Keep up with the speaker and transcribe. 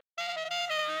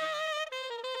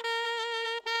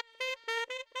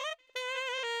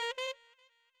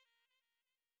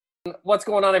What's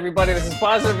going on, everybody? This is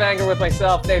Positive Anger with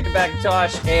myself, Nathan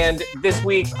McIntosh, and this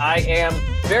week I am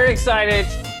very excited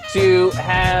to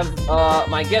have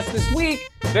my guest this week,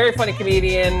 very funny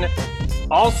comedian,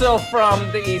 also from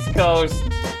the East Coast,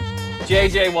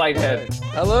 JJ Whitehead.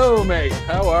 Hello, mate.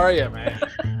 How are you, man?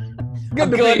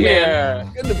 Good to be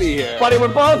here. Good to be here. Buddy, we're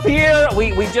both here.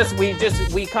 We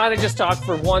kind of just talked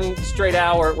for one straight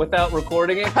hour without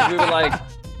recording it.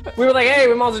 We were like, hey,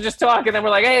 we might as well just talk, and then we're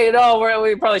like, hey, no,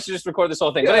 we probably should just record this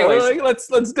whole thing. Yeah, but anyways, like,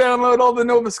 let's download all the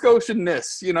Nova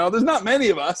Scotian-ness. You know, there's not many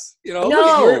of us. You know,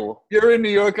 no. You're in New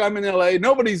York. I'm in LA.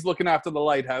 Nobody's looking after the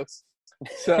lighthouse,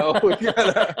 so we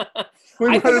gotta.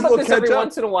 I think about this every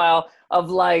once in a while.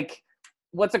 Of like,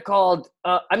 what's it called?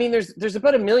 I mean, there's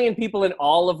about 1 million people in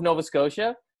all of Nova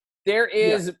Scotia. There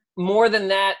is more than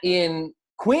that in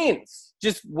Queens,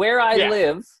 just where I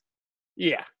live.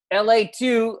 Yeah. LA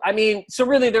too. I mean, so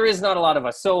really there is not a lot of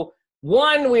us. So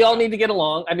one, we all need to get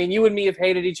along. I mean, you and me have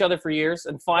hated each other for years,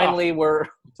 and finally we're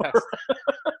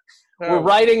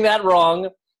righting that wrong.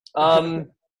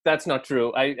 That's not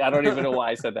true. I don't even know why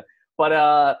I said that.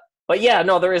 But yeah,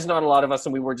 no, there is not a lot of us,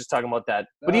 and we were just talking about that.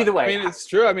 But either way, I mean, it's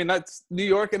true. I mean, that's New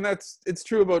York, and it's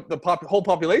true about the whole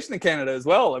population of Canada as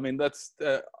well. I mean, that's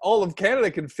all of Canada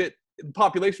can fit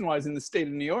population-wise in the state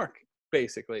of New York,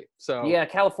 basically. So yeah,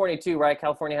 California too, right?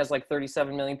 California has like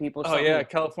 37 million people or something. Oh yeah,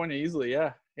 California easily,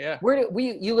 yeah. Where do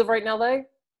you live right in LA?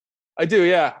 I do,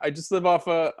 yeah. I just live off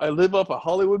a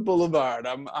Hollywood Boulevard.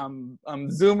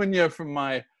 I'm zooming you from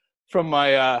my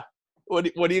what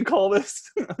do you call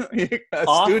this?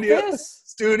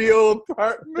 Studio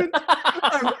apartment.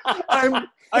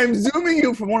 I'm zooming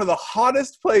you from one of the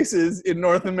hottest places in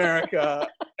North America,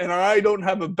 and I don't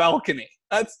have a balcony.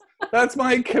 That's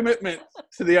my commitment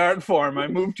to the art form. I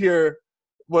moved here,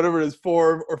 whatever it is,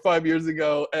 4 or 5 years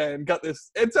ago, and got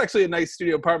this. It's actually a nice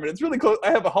studio apartment. It's really close.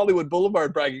 I have a Hollywood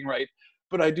Boulevard bragging right,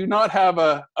 but I do not have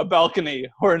a balcony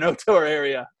or an outdoor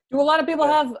area. Do a lot of people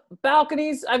have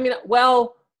balconies? I mean,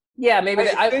 well, yeah, maybe.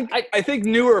 I think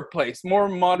newer place, more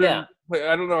modern. Yeah.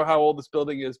 I don't know how old this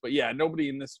building is, but yeah, nobody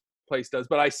in this place does.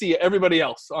 But I see everybody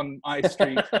else on my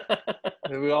street.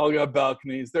 We all got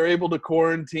balconies. They're able to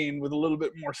quarantine with a little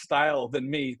bit more style than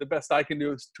me. The best I can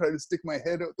do is try to stick my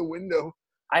head out the window.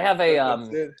 I have I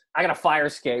got a fire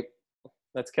escape.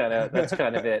 That's kind of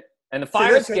it. And the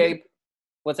fire escape.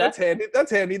 What's that?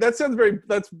 That's handy. That's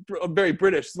very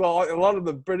British as well. A lot of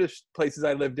the British places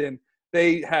I lived in,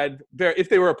 they had if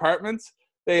they were apartments,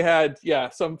 they had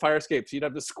some fire escapes. You'd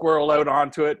have to squirrel out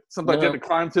onto it. Sometimes you had to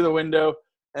climb through the window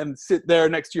and sit there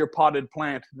next to your potted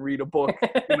plant and read a book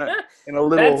in a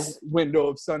little window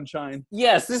of sunshine.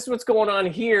 Yes, this is what's going on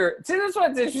here. See, that's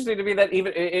what's interesting to me, that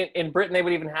even in Britain they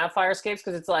would even have fire escapes,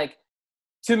 because it's like,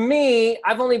 to me,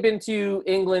 I've only been to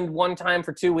England one time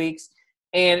for 2 weeks,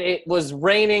 and it was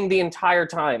raining the entire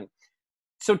time.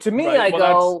 So to me, I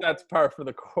go, that's par for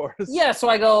the course. Yeah, so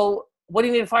I go, what do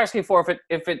you need a fire escape for?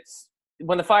 If it's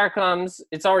when the fire comes,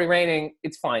 it's already raining,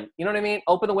 it's fine. You know what I mean?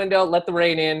 Open the window, let the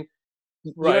rain in.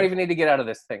 You don't even need to get out of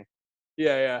this thing.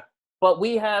 Yeah. But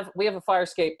we have a fire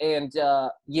escape, and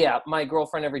my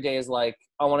girlfriend every day is like,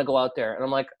 I want to go out there, and I'm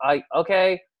like,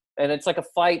 okay, and it's like a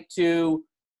fight to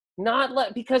not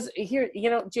let, because here,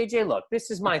 JJ, look, this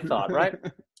is my thought, right?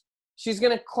 She's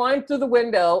gonna climb through the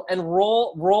window and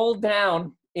roll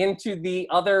down into the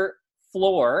other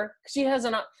floor. She has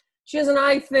an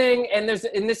eye thing, and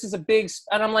this is a big,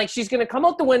 and I'm like, she's gonna come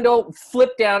out the window,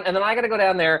 flip down, and then I gotta go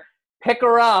down there, pick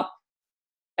her up,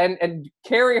 and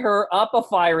carry her up a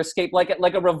fire escape like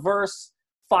a reverse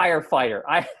firefighter.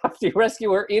 I have to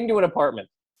rescue her into an apartment.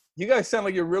 You guys sound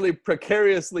like you're really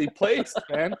precariously placed,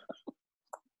 man.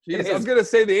 Jeez, I was gonna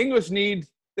say the English need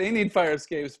fire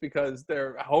escapes because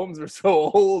their homes are so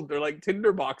old. They're like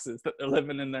tinder boxes that they're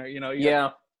living in there.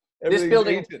 This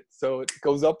building, ancient, so it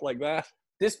goes up like that.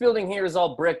 This building here is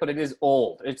all brick, but it is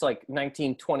old. It's like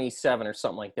 1927 or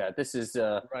something like that. This is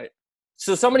right.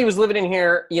 So somebody was living in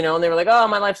here, and they were like, oh,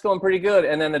 my life's going pretty good.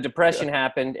 And then the Depression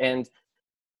happened, and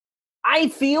I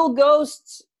feel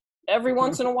ghosts every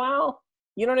once in a while.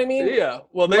 You know what I mean? Yeah.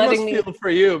 Well, they must feel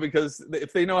for you, because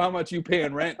if they know how much you pay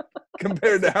in rent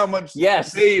compared to how much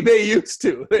they used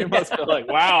to, they must be like,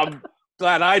 wow, I'm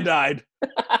glad I died.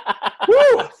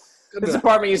 Woo! This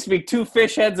apartment used to be 2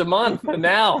 fish heads a month, and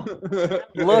now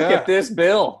look at this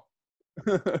bill.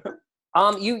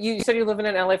 You said you're living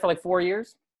in LA for like 4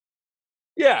 years?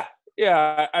 Yeah.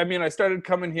 I mean, I started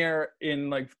coming here in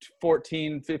like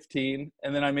 14, 15,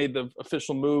 and then I made the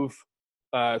official move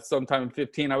sometime in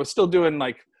 15. I was still doing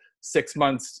like 6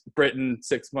 months Britain,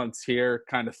 6 months here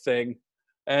kind of thing.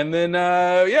 And then,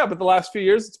 but the last few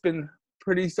years it's been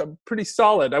pretty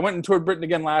solid. I went and toured Britain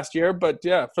again last year, but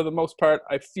yeah, for the most part,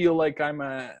 I feel like I'm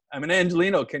an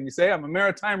Angelino. Can you say I'm a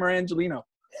Maritimer Angelino?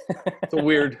 It's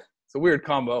a weird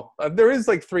combo. There is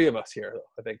like 3 of us here, though,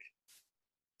 I think.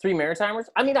 3 Maritimers?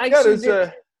 I mean,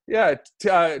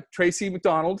 Tracy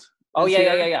McDonald. Oh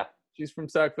yeah. She's from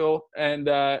Sackville, and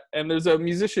there's a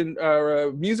musician or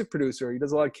a music producer. He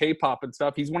does a lot of K-pop and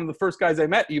stuff. He's one of the first guys I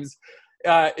met. He was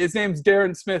his name's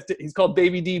Darren Smith. He's called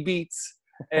Baby D Beats,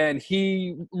 and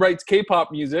he writes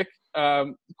K-pop music.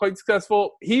 Quite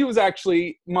successful. He was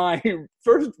actually my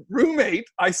first roommate.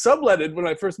 I subletted when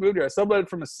I first moved here. I subletted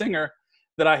from a singer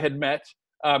that I had met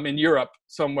in Europe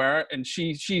somewhere, and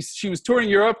she was touring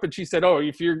Europe, and she said, "Oh,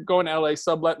 if you're going to LA,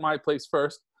 sublet my place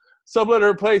first." Sublet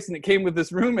her place, and it came with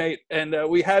this roommate, and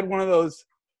we had one of those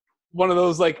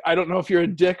like, I don't know if you're a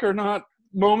dick or not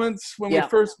moments when we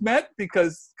first met,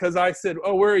 because I said,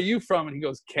 "Oh, where are you from?" And he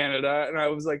goes, "Canada." And I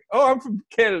was like, "Oh, I'm from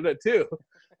Canada too."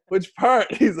 "Which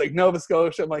part?" He's like, "Nova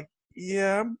Scotia." I'm like,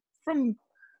 "Yeah, I'm from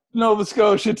Nova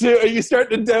Scotia too." Are you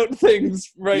starting to doubt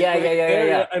things, right?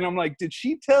 Yeah. And I'm like, "Did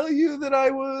she tell you that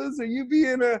I was? Are you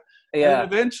being a?" Yeah.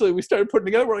 And eventually we started putting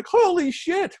together. We're like, "Holy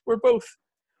shit, we're both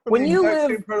from the exact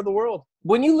same part of the world."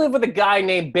 When you live with a guy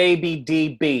named Baby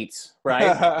D Beats,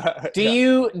 right? Do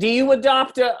you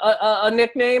adopt a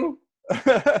nickname?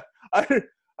 I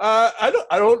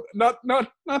don't not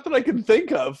that I can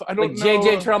think of. I don't like know.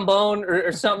 JJ Trombone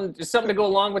or something to go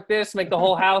along with this, make the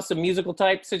whole house a musical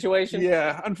type situation.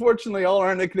 Yeah, unfortunately, all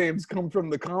our nicknames come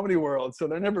from the comedy world, so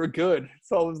they're never good.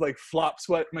 It's always like Flop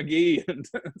Sweat McGee and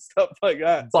stuff like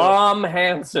that. Bomb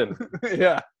Hansen.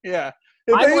 Yeah.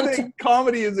 If anything,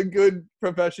 comedy is a good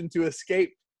profession to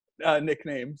escape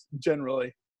nicknames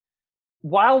generally.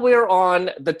 While we're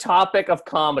on the topic of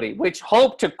comedy, which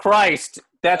hope to Christ,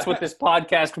 that's what this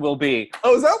podcast will be.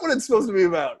 Oh, is that what it's supposed to be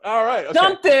about? All right.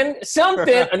 Okay.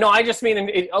 Something. No, I just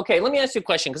mean, okay, let me ask you a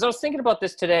question, because I was thinking about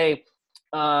this today,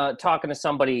 talking to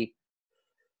somebody.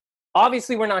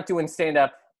 Obviously, we're not doing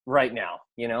stand-up right now,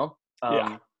 you know?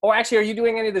 Or actually, are you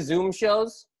doing any of the Zoom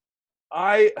shows?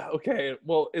 Okay.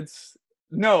 Well,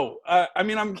 no. I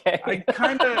mean, I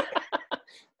kind of, all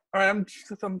right, I'm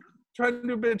trying to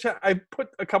do a bit of chat. I put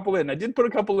a couple in. I did put a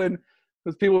couple in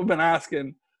because people have been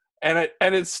asking, and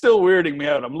it's still weirding me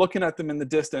out. I'm looking at them in the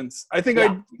distance. I think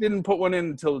I didn't put one in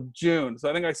until June. So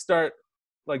I think I start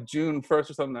like June 1st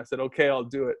or something. I said, okay, I'll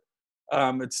do it.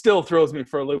 It still throws me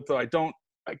for a loop, though. I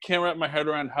can't wrap my head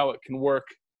around how it can work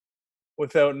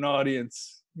without an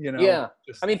audience, you know? Yeah.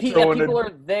 I mean, people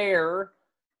are there,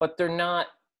 but they're not.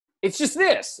 It's just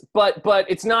this, but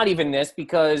it's not even this,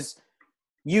 because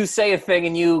you say a thing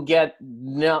and you get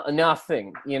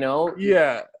nothing, you know?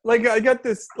 Yeah. Like I get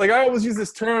this, like I always use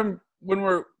this term when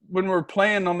we're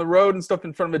playing on the road and stuff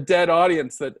in front of a dead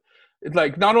audience, that it's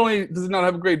like, not only does it not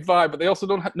have a great vibe, but they also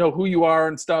don't know who you are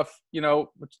and stuff, you know,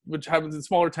 which happens in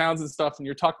smaller towns and stuff. And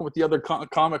you're talking with the other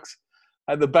comics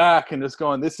at the back and just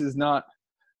going, there's no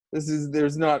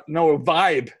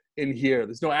vibe in here.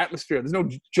 There's no atmosphere. There's no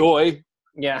joy.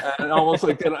 Yeah. And almost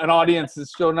like an audience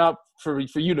is showing up for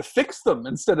you to fix them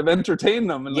instead of entertain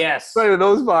them. And yes. Like,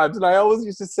 those vibes. And I always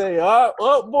used to say,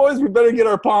 oh, boys, we better get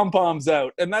our pom-poms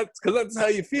out. And that's because that's how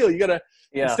you feel. You got to,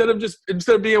 instead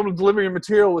of being able to deliver your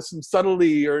material with some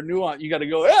subtlety or nuance, you got to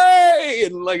go, hey,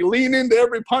 and like lean into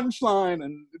every punchline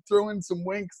and throw in some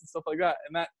winks and stuff like that.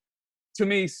 And that, to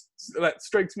me, that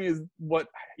strikes me as what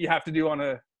you have to do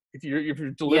if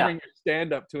you're delivering your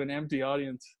stand-up to an empty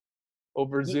audience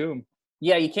over Zoom.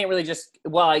 Yeah, you can't really just.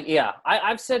 Well,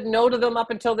 I've said no to them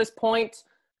up until this point.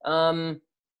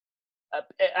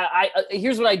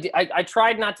 Here's what I did. I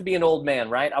tried not to be an old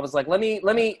man, right? I was like, let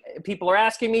me. People are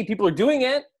asking me. People are doing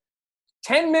it.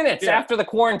 10 minutes after the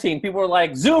quarantine, people were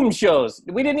like, Zoom shows.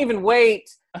 We didn't even wait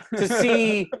to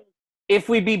see if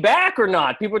we'd be back or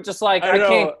not. People were just like, I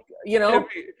can't. You know,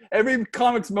 every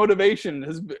comic's motivation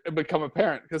has become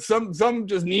apparent, because some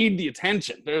just need the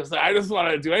attention. I just want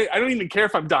to do it. I don't even care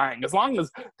if I'm dying, as long as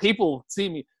people see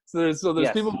me. So there's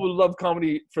people who love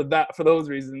comedy for those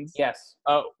reasons. Yes.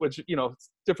 Which, you know, it's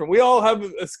different. We all have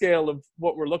a scale of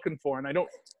what we're looking for,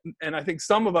 and I think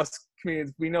some of us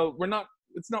comedians, we know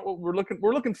it's not what we're looking.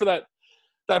 We're looking for that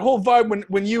whole vibe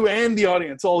when you and the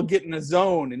audience all get in a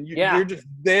zone and you're just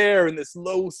there in this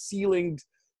low ceilinged,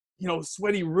 you know,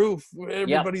 sweaty roof where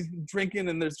everybody's drinking,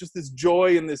 and there's just this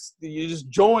joy and this, you just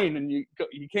join, and you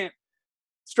can't,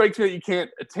 strikes me that you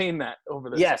can't attain that over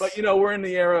this. Yes. But, you know, we're in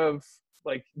the era of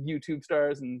like YouTube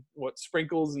stars and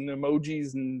sprinkles and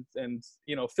emojis and,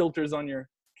 you know, filters on your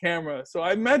camera. So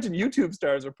I imagine YouTube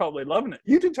stars are probably loving it.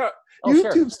 Oh,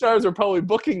 sure. YouTube stars are probably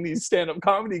booking these stand-up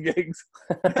comedy gigs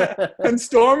and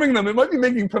storming them. It might be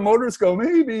making promoters go,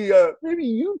 maybe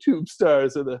YouTube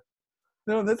stars are the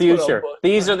no. That's what I'll Future. book.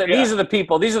 These are the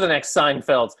people. These are the next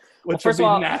Seinfelds. Which First will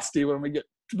of be all, nasty when we get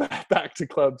back to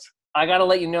clubs. I got to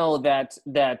let you know that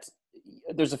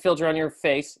there's a filter on your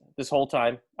face this whole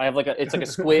time. I have it's like a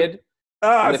squid.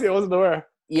 I see. I wasn't aware.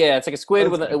 Yeah, it's like a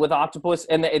squid with octopus,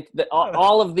 and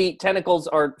all of the tentacles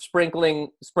are sprinkling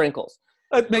sprinkles.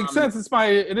 That makes sense.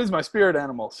 It is my spirit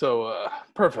animal. So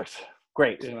perfect.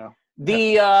 Great. You know.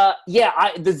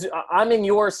 I'm in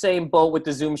your same boat with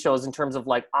the Zoom shows in terms of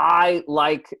like I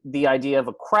like the idea of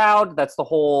a crowd. That's the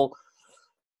whole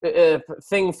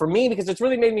thing for me, because it's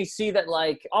really made me see that,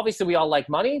 like, obviously we all like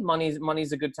money.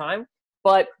 Money's a good time.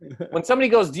 But when somebody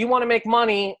goes, do you want to make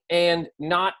money and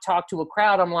not talk to a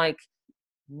crowd? I'm like,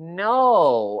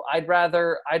 no, I'd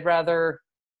rather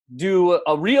do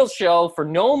a real show for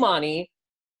no money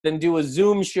than do a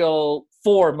Zoom show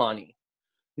for money.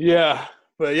 Yeah.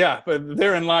 But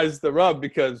therein lies the rub,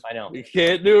 because I know we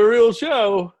can't do a real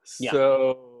show. Yeah.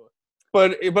 So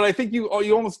but I think you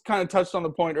almost kind of touched on the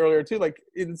point earlier too. Like,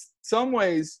 in some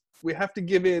ways we have to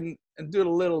give in and do it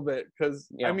a little bit, because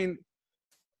I mean,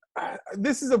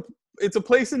 it's a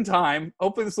place in time.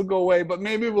 Hopefully this will go away, but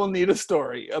maybe we'll need a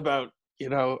story about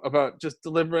just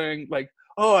delivering, like,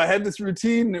 oh, I had this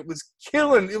routine, it was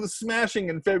killing, it was smashing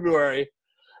in February,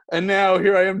 and now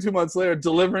here I am 2 months later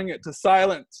delivering it to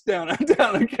silence down a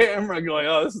camera, going,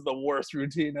 oh, this is the worst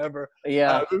routine ever.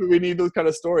 Yeah. We need those kind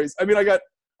of stories. I mean, I got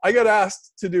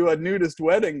asked to do a nudist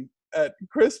wedding at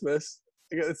Christmas.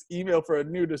 I got this email for a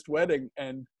nudist wedding,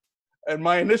 and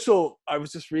my initial, I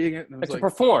was just reading it, and it was to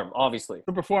perform, obviously.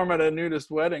 To perform at a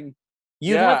nudist wedding.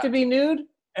 You'd have to be nude?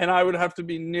 And I would have to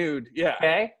be nude. Yeah.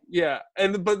 Okay. Yeah.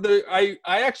 I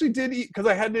actually did because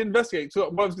I had to investigate. So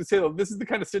what I was going to say, though, this is the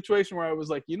kind of situation where I was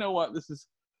like, you know what, it's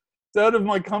out of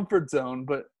my comfort zone,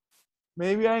 but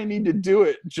maybe I need to do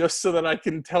it just so that I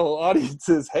can tell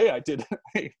audiences, hey, I did,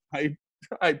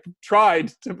 I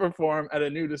tried to perform at a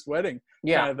nudist wedding,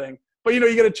 kind of thing. But,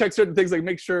 you got to check certain things, like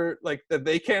make sure like that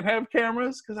they can't have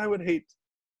cameras, because I would hate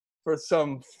for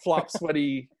some flop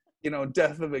sweaty,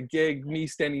 death of a gig, me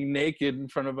standing naked in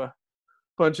front of a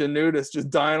bunch of nudists just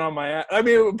dying on my ass. I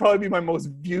mean, it would probably be my most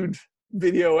viewed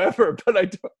video ever,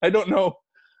 but I don't know.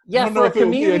 Yeah, I don't know if it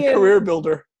would be a career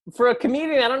builder. For a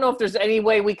comedian, I don't know if there's any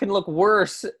way we can look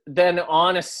worse than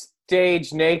on a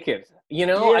stage naked.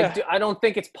 I don't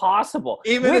think it's possible.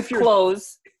 Even with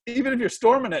clothes. Even if you're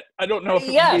storming it, I don't know if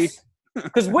it would be.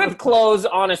 Because with clothes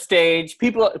on a stage,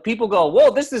 people go, whoa,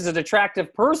 this is an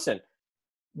attractive person.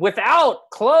 Without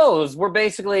clothes, we're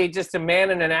basically just a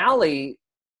man in an alley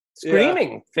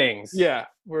screaming things. Yeah,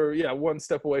 we're one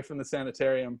step away from the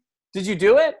sanitarium. Did you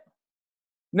do it?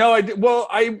 No, I did. Well,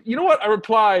 you know what? I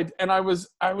replied, and I was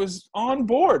on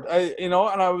board. And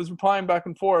I was replying back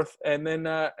and forth, and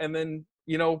then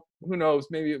who knows?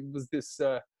 Maybe it was this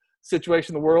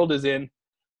situation the world is in,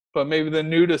 but maybe the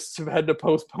nudists have had to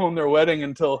postpone their wedding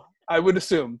until, I would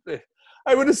assume the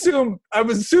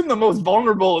most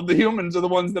vulnerable of the humans are the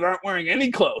ones that aren't wearing any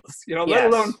clothes. Let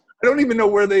alone, I don't even know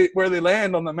where they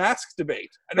land on the mask debate.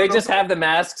 They just have the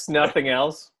masks, nothing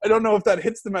else. I don't know if that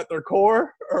hits them at their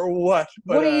core or what.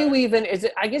 But, what do you even? Is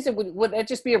it? I guess it would that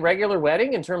just be a regular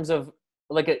wedding in terms of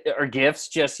or gifts,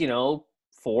 just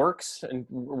forks and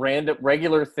random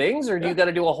regular things, or do you got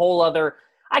to do a whole other?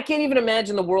 I can't even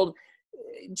imagine the world.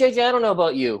 JJ, I don't know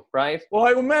about you, right? Well,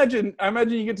 I imagine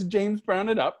you get to James Brown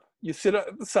it up. You sit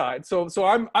at the side. So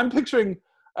I'm picturing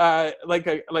like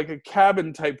a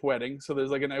cabin type wedding. So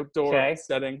there's like an outdoor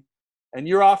setting, and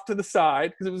you're off to the side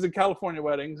because it was a California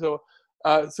wedding. So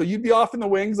you'd be off in the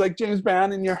wings like James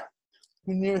Brown in your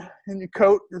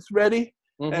coat, just ready.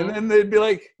 Mm-hmm. And then they'd be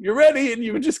like, "You're ready," and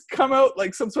you would just come out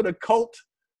like some sort of cult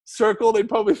circle. They'd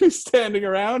probably be standing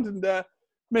around and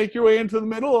make your way into the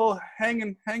middle, all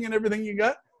hanging everything you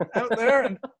got out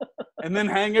there, and then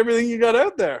hang everything you got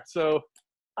out there. So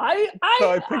I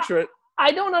picture it.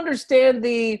 I don't understand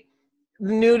the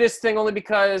nudist thing, only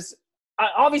because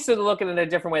obviously they're looking at it a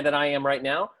different way than I am right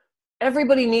now.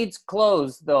 Everybody needs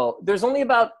clothes, though. There's only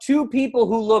about 2 people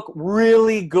who look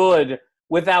really good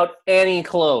without any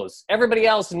clothes. Everybody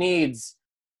else needs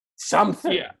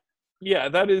something. Yeah,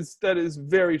 that is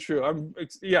very true.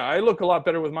 I look a lot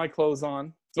better with my clothes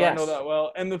on. So I know that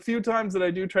well. And the few times that I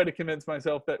do try to convince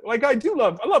myself that, like, I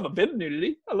love a bit of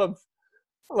nudity. I love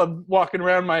walking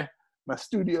around my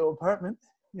studio apartment,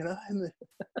 in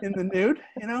the nude,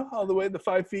 all the way the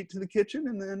 5 feet to the kitchen,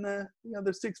 and then the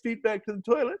other 6 feet back to the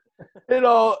toilet.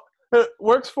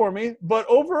 works for me. But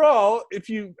overall,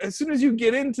 as soon as you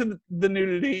get into the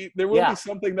nudity, there will be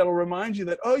something that'll remind you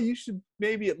that, oh, you should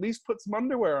maybe at least put some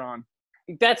underwear on.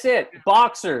 That's it.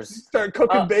 Boxers. Start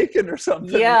cooking bacon or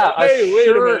something. Yeah, hey, wait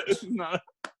a minute. This is not,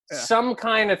 some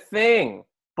kind of thing.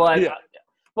 But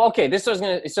okay, this was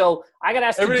gonna. So I got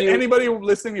asked anybody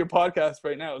listening to your podcast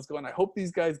right now is going, I hope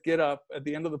these guys get up at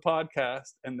the end of the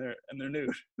podcast and they're nude.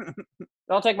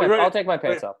 I'll take my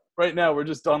pants off. Right now, we're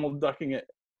just Donald ducking it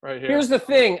right here. Here's the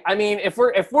thing. I mean, if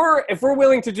we're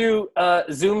willing to do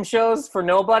Zoom shows for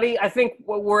nobody, I think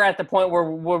we're at the point where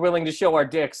we're willing to show our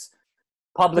dicks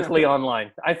publicly online.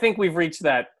 I think we've reached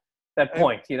that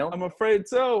point. You know, I'm afraid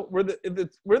so. We're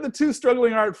the two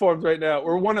struggling art forms right now.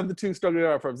 We're one of the two struggling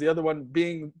art forms. The other one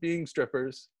being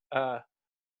strippers,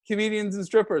 comedians and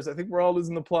strippers. I think we're all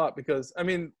losing the plot because, I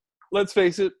mean, let's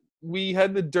face it, we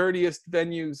had the dirtiest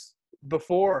venues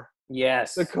before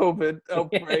the COVID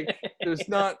outbreak. There's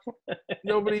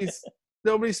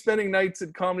nobody's spending nights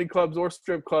at comedy clubs or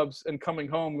strip clubs and coming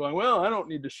home going, well, I don't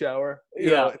need to shower.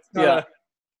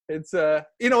 It's and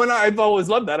I've always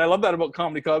loved that. I love that about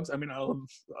comedy clubs. I mean, I love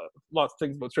lots of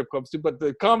things about strip clubs too, but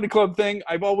the comedy club thing,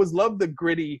 I've always loved the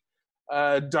gritty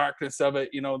darkness of it.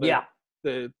 You know,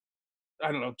 the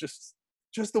I don't know, just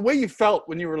the way you felt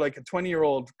when you were like a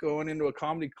 20-year-old going into a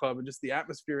comedy club, and just the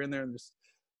atmosphere in there, and just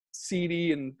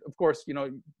seedy, and of course, you know,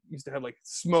 used to have like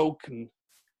smoke, and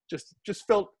just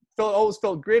always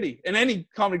felt gritty. And any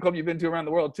comedy club you've been to around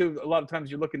the world too, a lot of times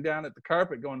you're looking down at the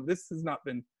carpet going, this is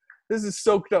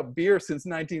soaked up beer since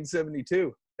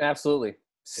 1972. Absolutely.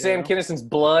 Sam Kinnison's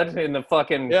blood in the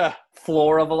fucking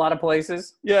floor of a lot of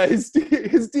places. Yeah,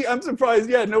 I'm surprised.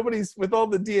 Yeah, nobody's, with all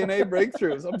the DNA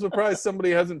breakthroughs, I'm surprised somebody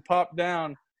hasn't popped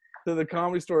down to the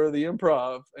Comedy Store or the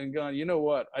Improv and gone, you know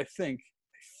what? I think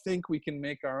we can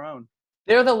make our own.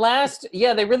 They're the last.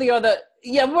 Yeah, they really are but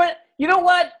you know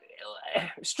what?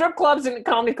 Strip clubs and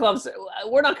comedy clubs,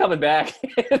 we're not coming back.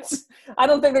 I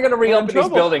don't think they're going to reopen these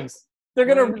buildings. They're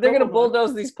gonna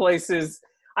bulldoze these places.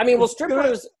 I mean,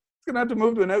 strippers. It's gonna have to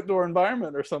move to an outdoor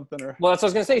environment or something. Well, that's what I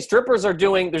was gonna say. Strippers are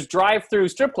there's drive-through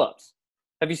strip clubs.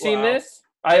 Have you seen this?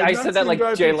 I said that like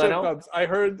Jay Leno.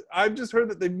 I've just heard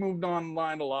that they've moved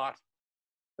online a lot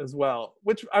as well.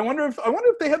 Which I wonder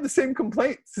if they have the same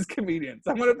complaints as comedians.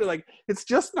 I wonder if they're like, it's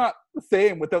just not the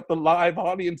same without the live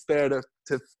audience there to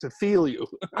feel you.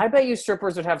 I bet you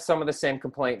strippers would have some of the same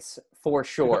complaints for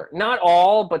sure. Not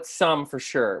all, but some for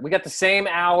sure. We got the same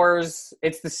hours.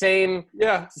 It's the same.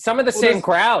 Yeah. Some of the same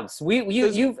crowds. Have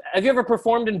you ever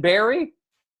performed in Barrie?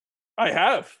 I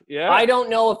have. Yeah. I don't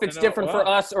know if it's different for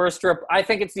us or a strip. I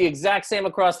think it's the exact same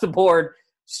across the board.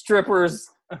 Strippers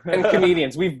and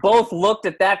comedians. We've both looked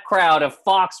at that crowd of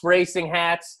Fox racing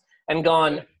hats and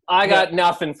gone, I got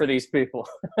nothing for these people.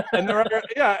 And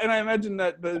and I imagine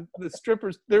that the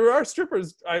strippers, there are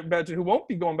strippers, I imagine, who won't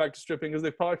be going back to stripping because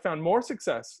they've probably found more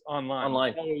success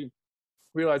online. Probably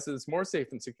realize that it's more safe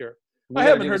and secure. I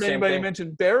haven't heard anybody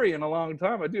mention Barrie in a long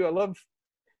time. I do. I love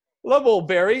old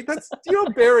Barrie.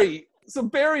 Barrie. So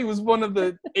Barrie was one of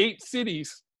the 8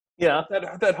 cities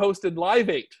that hosted Live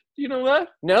 8. Do you know that?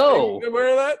 No. Are you aware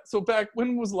of that? So back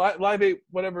when was Live 8,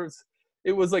 whatever,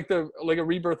 it was like a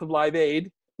rebirth of Live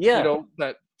Aid. Yeah. You know,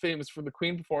 that famous for the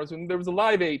Queen performance. And there was a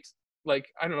Live 8, like,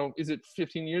 I don't know, is it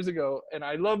 15 years ago? And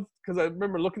I loved, because I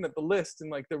remember looking at the list, and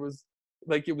like there was,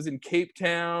 like, it was in Cape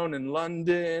Town and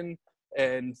London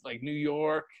and like New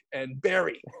York and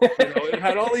Barrie. You know, it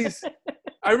had all these.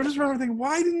 I just remember thinking,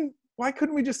 why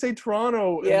couldn't we just say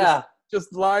Toronto? And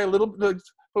just lie a little bit.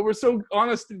 But we're so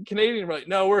honest and Canadian, right?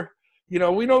 No,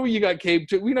 we know you got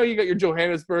we know you got your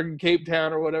Johannesburg and Cape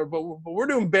Town or whatever, but we're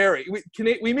doing Barrie.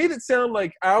 We made it sound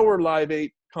like our Live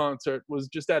 8 concert was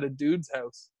just at a dude's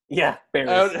house. Yeah, Barrie.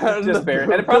 Just Barrie.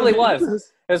 And it probably was.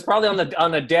 It was probably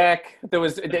on the deck. There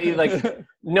was like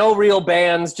no real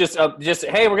bands, just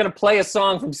hey, we're gonna play a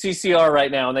song from CCR right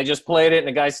now, and they just played it, and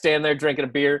the guy's standing there drinking a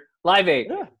beer. Live 8.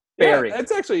 Yeah. Barrie. Yeah,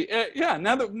 that's actually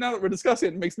now that we're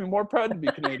discussing it, it makes me more proud to be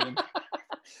Canadian.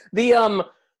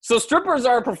 So strippers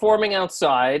are performing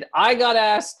outside. I got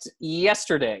asked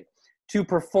yesterday to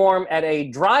perform at a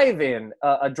drive-in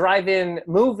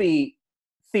movie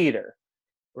theater.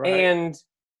 Right. And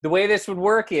the way this would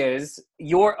work is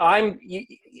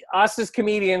us as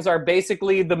comedians are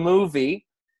basically the movie.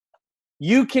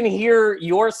 You can hear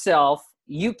yourself.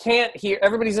 You can't hear,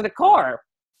 everybody's in a car.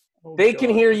 They can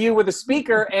hear you with a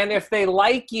speaker, and if they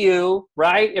like you,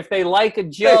 right? If they like a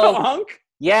joke, they honk?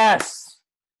 Yes,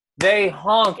 they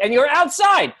honk, and you're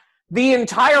outside. The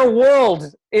entire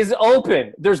world is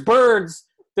open. There's birds.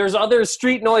 There's other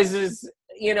street noises,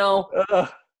 you know.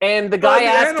 And the guy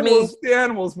asked me. The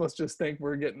animals must just think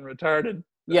we're getting retarded.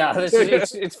 Yeah,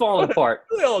 it's falling apart.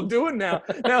 What are they all doing now?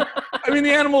 Now, I mean,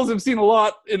 the animals have seen a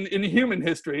lot in human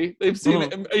history. They've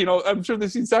seen, you know, I'm sure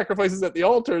they've seen sacrifices at the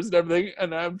altars and everything,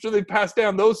 and I'm sure they passed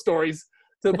down those stories.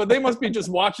 So, but they must be just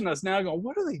watching us now, going,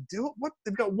 "What are they doing? What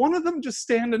they've got one of them just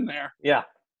standing there, Yeah,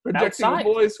 projecting outside.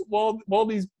 a voice while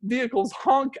these vehicles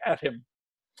honk at him."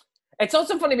 It's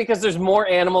also funny because there's more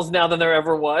animals now than there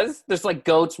ever was. There's like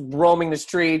goats roaming the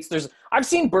streets. I've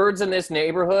seen birds in this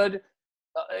neighborhood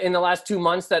in the last 2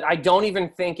 months that I don't even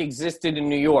think existed in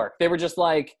New York. They were just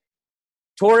like,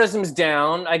 tourism's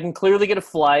down. I can clearly get a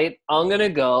flight. I'm going to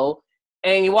go.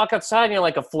 And you walk outside and you're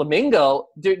like a flamingo.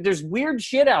 There's weird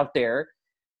shit out there.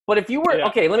 But if you were,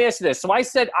 okay, let me ask you this. So I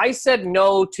said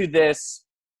no to this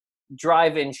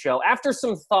drive-in show after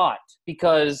some thought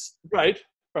because Right.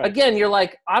 again, you're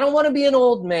like, I don't want to be an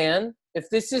old man. If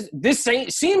this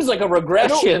seems like a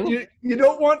regression. You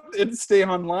don't want it to stay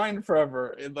online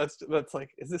forever. That's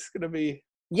like, is this going to be?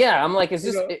 Yeah, I'm like, is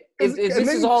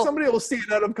this all? Somebody will see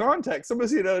it out of context. Somebody will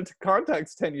see it out of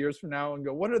context 10 years from now and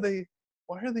go, "What are they?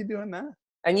 Why are they doing that?"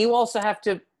 And you also have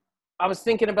to. I was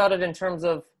thinking about it in terms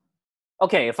of,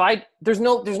 okay, there's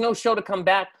no show to come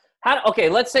back. Okay,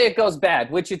 let's say it goes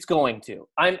bad, which it's going to.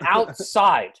 I'm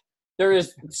outside. There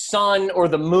is sun or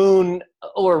the moon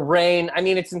or rain. I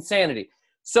mean, it's insanity.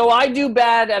 So I do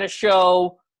bad at a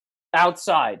show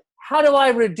outside. How do I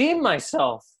redeem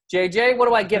myself, JJ? What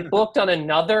do I get booked on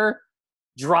another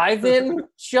drive-in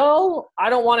show?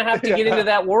 I don't want to have to get into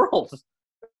that world.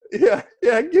 Yeah,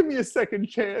 give me a second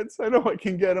chance. I know I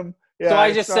can get them. Yeah, so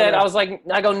I just said,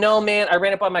 I go, no, man. I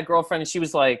ran it by my girlfriend, and she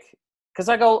was like, because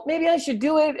I go, maybe I should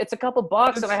do it. It's a couple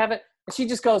bucks, and I haven't. And she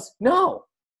just goes, no.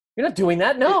 You're not doing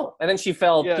that, no. And then she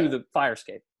fell through the fire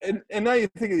escape. And now you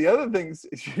think of the other things.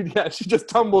 She just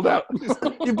tumbled out.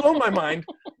 You blow my mind.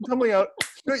 Tumbling out.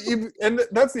 And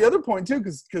that's the other point too,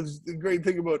 because the great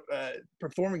thing about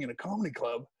performing in a comedy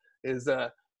club is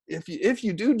if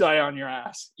you do die on your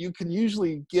ass, you can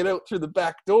usually get out through the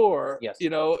back door. Yes. You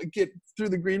know, get through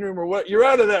the green room or what. You're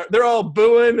out of there. They're all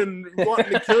booing and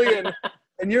wanting to kill you,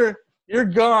 and you're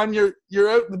gone. You're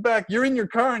out the back. You're in your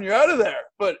car and you're out of there.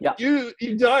 But you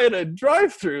die at a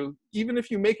drive-through. Even if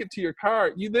you make it to your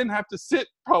car, you then have to sit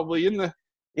probably in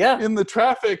the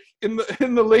traffic in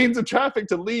the lanes of traffic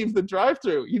to leave the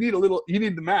drive-through. You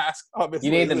need the mask. Obviously,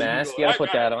 you need the mask. You got to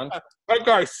put that on. That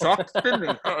guy sucks. Didn't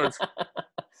he?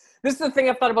 This is the thing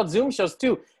I've thought about Zoom shows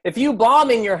too. If you bomb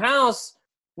in your house,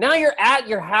 now you're at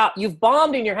your house. You've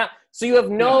bombed in your house, so you have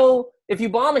no. Yeah. If you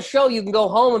bomb a show, you can go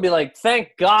home and be like,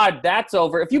 thank God that's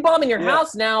over. If you bomb in your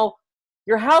house now,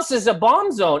 your house is a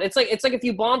bomb zone. It's like if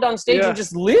you bombed on stage and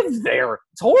just lived there.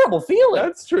 It's a horrible feeling.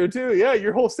 That's true too. Yeah,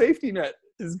 your whole safety net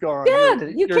is gone. Yeah,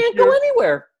 you can't go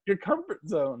anywhere. Your comfort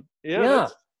zone. Yeah.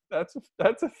 That's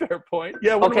a fair point.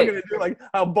 Yeah, what am I gonna do? Like,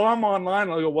 I'll bomb online.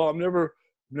 I'll go, well, I'm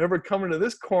never coming to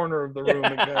this corner of the room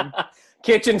again.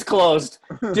 Kitchen's closed.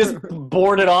 Just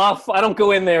board it off. I don't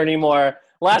go in there anymore.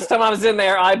 Last time I was in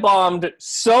there, I bombed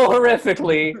so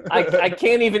horrifically, I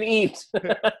can't even eat.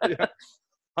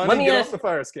 Honey, get off the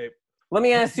fire escape. Let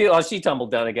me ask you. Oh, she tumbled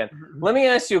down again. Let me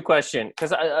ask you a question,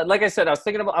 because like I said, I was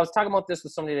talking about this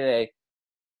with somebody today.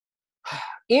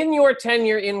 In your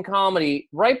tenure in comedy,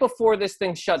 right before this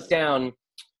thing shut down,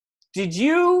 did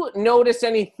you notice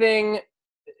anything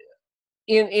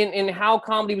in how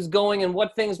comedy was going and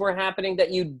what things were happening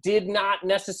that you did not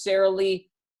necessarily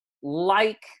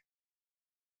like?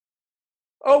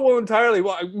 Oh, well, entirely.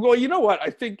 Well, you know what?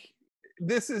 I think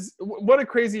this is what a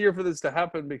crazy year for this to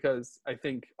happen, because I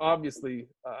think obviously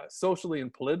socially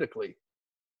and politically,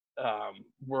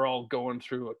 we're all going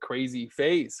through a crazy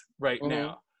phase right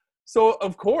now. So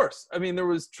of course, I mean, there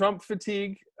was Trump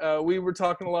fatigue. We were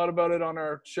talking a lot about it on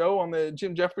our show, on the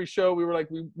Jim Jeffries show. We were like,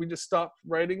 we just stopped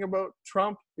writing about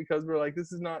Trump because we're like,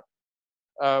 this is not,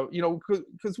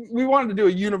 because we wanted to do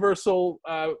a universal,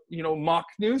 mock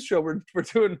news show. We're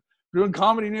doing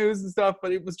comedy news and stuff,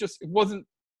 but it wasn't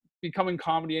becoming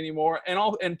comedy anymore.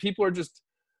 And people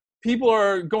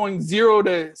are going 0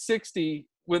 to 60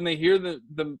 when they hear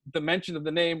the mention of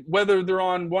the name, whether they're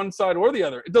on one side or the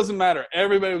other. It doesn't matter.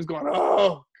 Everybody was going,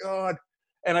 oh God.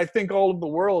 And I think all of the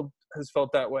world has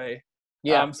felt that way.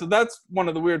 Yeah. So that's one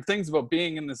of the weird things about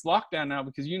being in this lockdown now,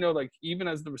 because, like, even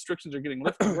as the restrictions are getting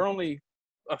lifted, we're only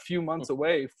a few months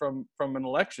away from an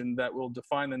election that will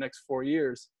define the next 4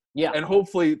 years. Yeah. And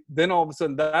hopefully then all of a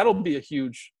sudden that'll be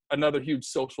another huge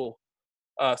social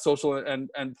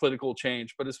and political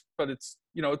change. But it's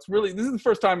it's really, this is the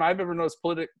first time I've ever noticed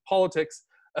politics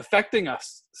affecting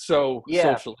us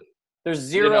socially. There's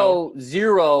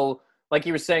zero, like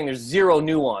you were saying, there's zero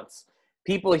nuance.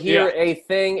 People hear a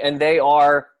thing and they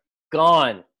are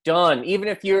gone. done. Even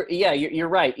if you're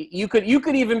right. You could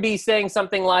even be saying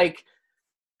something like,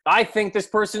 I think this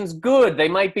person's good. They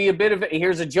might be a bit of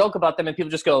here's a joke about them, and people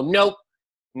just go, nope,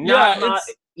 not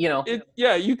you know.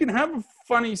 You can have a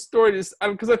funny story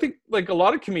because I think like a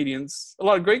lot of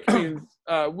great comedians,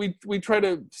 we try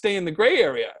to stay in the gray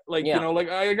area. Like you know, like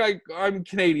I'm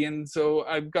Canadian, so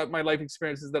I've got my life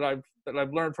experiences that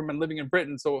I've learned from and living in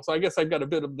Britain. So I guess I've got a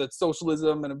bit of the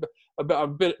socialism and a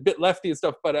bit lefty and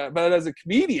stuff. But as a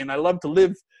comedian, I love to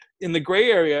live in the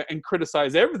gray area and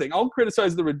criticize everything. I'll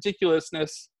criticize the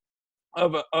ridiculousness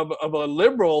of a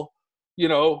liberal, you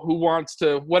know, who wants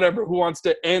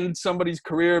to end somebody's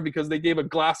career because they gave a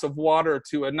glass of water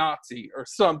to a Nazi or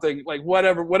something, like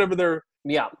whatever their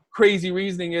crazy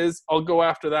reasoning is. I'll go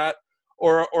after that,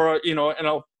 or you know, and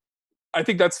I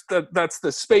think that's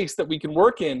the space that we can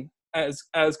work in as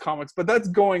comics, but that's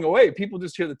going away. People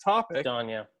just hear the topic. Done,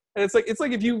 yeah. And it's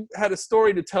like if you had a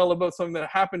story to tell about something that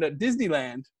happened at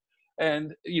Disneyland,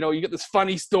 and you know, you get this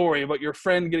funny story about your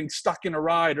friend getting stuck in a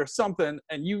ride or something,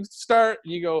 and you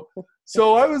go,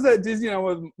 so I was at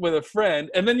Disneyland with a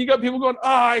friend, and then you got people going,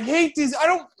 I hate Disney.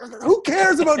 Who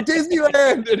cares about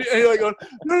Disneyland? And you're like going,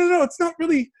 no, it's not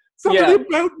really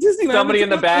about Disneyland. Somebody in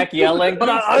the back yelling, but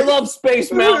I love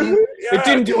Space Mountain. Yeah. It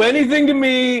didn't do anything to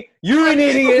me. You're an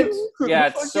idiot. Yeah,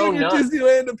 it's so nuts.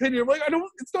 Disneyland opinion. I'm like,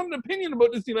 it's not an opinion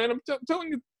about Disneyland. I'm telling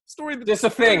you a story that's just a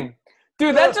thing.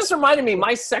 Dude, that just reminded me,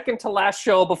 my second to last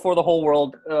show before the whole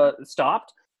world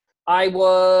stopped, I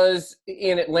was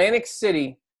in Atlantic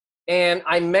City, and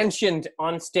I mentioned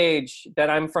on stage that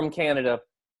I'm from Canada.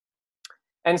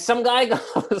 And some guy,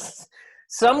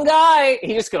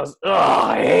 he just goes, oh,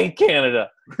 I hate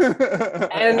Canada.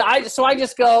 And I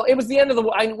just go, it was the end of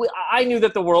I knew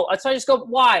that the world, so I just go,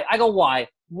 why? I go, why?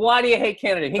 Why do you hate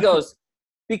Canada? He goes,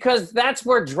 because that's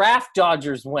where draft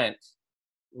dodgers went.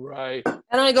 Right.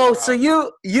 And I go, so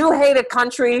you hate a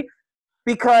country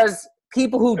because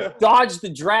people who dodged the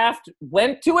draft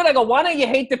went to it? I go, why don't you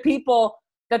hate the people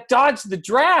that dodged the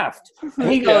draft?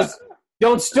 And he goes,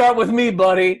 don't start with me,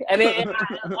 buddy. And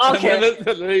okay. And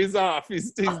then he's off.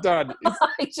 He's done.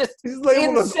 He's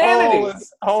labeled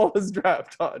as all his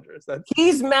draft dodgers.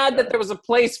 He's mad that there was a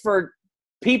place for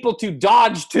people to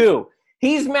dodge to.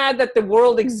 He's mad that the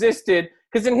world existed.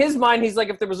 Because in his mind, he's like,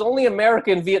 if there was only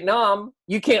America in Vietnam,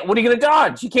 what are you going to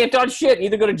dodge? You can't dodge shit. You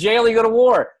either go to jail or you go to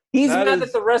war. He's mad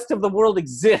that the rest of the world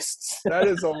exists. That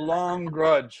is a long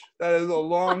grudge. That is a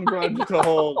long grudge to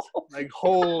hold. Like,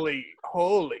 holy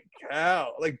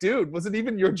cow. Like, dude, was it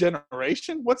even your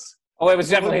generation? It was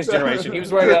definitely his generation. He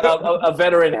was wearing a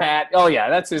veteran hat. Oh, yeah,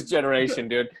 that's his generation,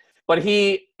 dude. But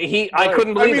I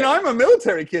couldn't believe it. I'm a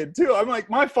military kid too. I'm like,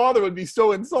 my father would be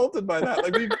so insulted by that.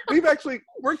 Like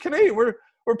we're Canadian. We're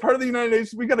part of the United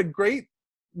Nations. We got a great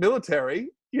military.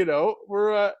 You know,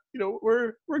 we're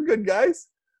good guys.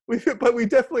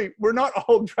 We're not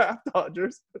all draft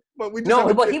dodgers, but we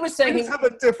just he was saying we have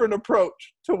a different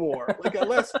approach to war, like a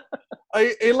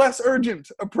less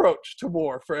urgent approach to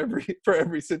war for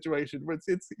every situation.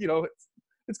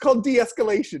 It's called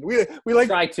de-escalation. We like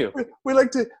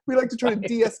to try to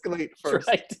de-escalate first.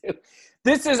 Try to.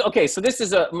 This is okay. So this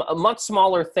is a much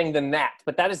smaller thing than that,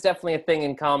 but that is definitely a thing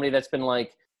in comedy that's been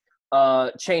like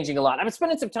changing a lot. I've been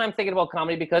spending some time thinking about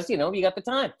comedy because you got the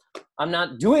time. I'm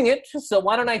not doing it, so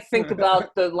why don't I think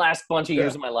about the last bunch of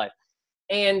years of my life?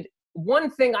 And one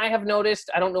thing I have noticed,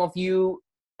 I don't know if you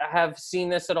have seen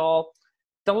this at all.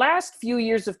 The last few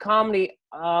years of comedy.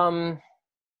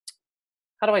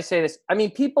 How do I say this? I mean,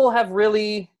 people have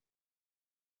really,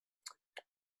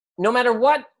 no matter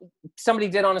what somebody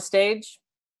did on a stage,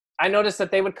 I noticed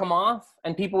that they would come off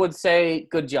and people would say,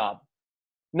 good job.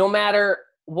 No matter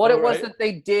what it was that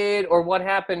they did or what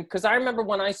happened. Because I remember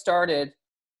when I started,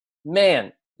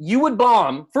 man, you would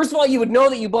bomb. First of all, you would know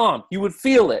that you bombed. You would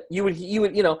feel it. You would,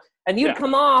 and you'd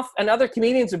come off and other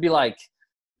comedians would be like,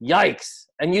 yikes.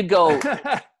 And you'd go,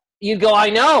 I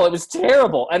know, it was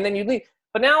terrible. And then you'd leave.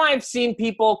 But now I've seen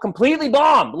people completely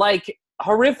bomb, like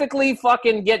horrifically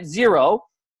fucking get zero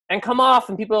and come off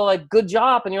and people are like, good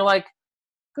job. And you're like,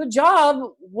 good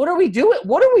job. What are we doing?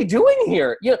 What are we doing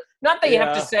here? Not that you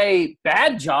have to say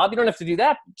bad job. You don't have to do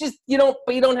that. Just,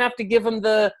 but you don't have to give them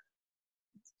the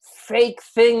fake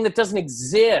thing that doesn't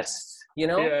exist,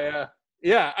 Yeah.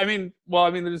 I mean,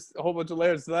 there's a whole bunch of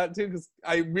layers to that too, because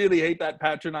I really hate that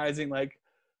patronizing, like,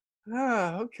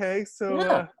 okay,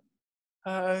 so,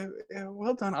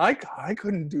 well done. I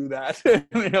couldn't do that. And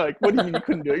you're like, what do you mean you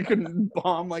couldn't do it? You couldn't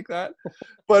bomb like that?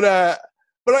 But I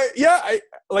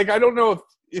don't know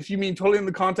if you mean totally in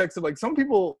the context of like, some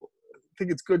people think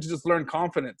it's good to just learn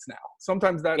confidence now.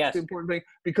 Sometimes that's the important thing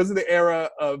because of the era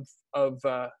of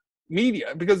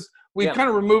media, because we Yeah. kind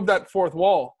of remove that fourth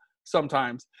wall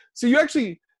sometimes. So you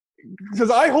actually, because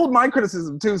I hold my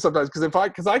criticism too sometimes,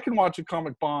 because I can watch a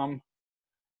comic bomb,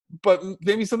 but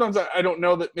maybe sometimes I don't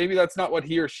know that maybe that's not what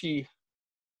he or she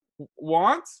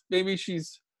wants. Maybe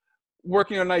she's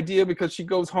working on an idea because she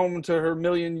goes home to her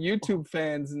million YouTube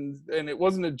fans, and it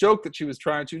wasn't a joke that she was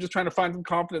just trying to find some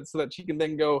confidence so that she can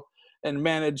then go and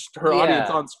manage her audience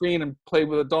on screen and play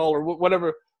with a doll or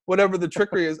whatever the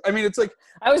trickery is. I mean, it's like,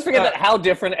 I always forget that how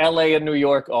different LA and New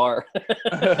York are.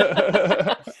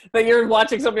 That you're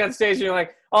watching somebody on stage and you're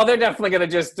like, oh, they're definitely going to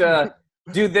just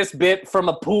do this bit from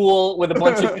a pool with a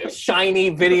bunch of shiny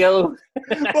video.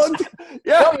 well,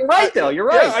 yeah. No, you're right, though. You're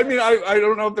right. Yeah, I mean, I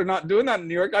don't know if they're not doing that in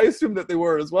New York. I assumed that they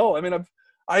were as well. I mean,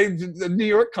 the New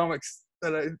York comics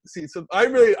that I see. So I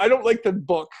don't like the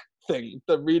book thing,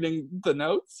 the reading the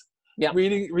notes. Yeah.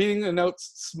 Reading the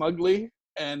notes smugly,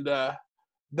 and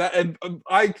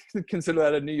I consider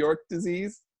that a New York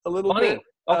disease a little bit.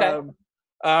 Okay.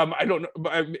 I don't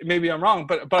know. Maybe I'm wrong,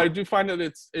 but I do find that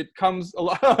it comes a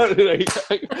lot.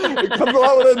 It comes a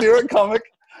lot with a New York comic.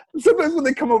 Sometimes when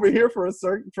they come over here for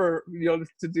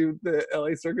to do the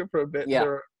LA circuit for a bit,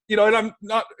 and I'm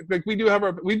not like,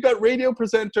 we've got radio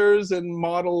presenters and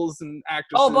models and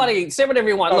actors. Oh, buddy, say whatever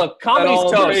you want. Look, comedy's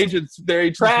toast. Their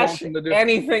agents trash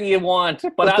anything you want,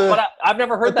 but I've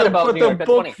never heard that about New York. But the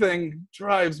book thing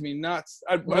drives me nuts.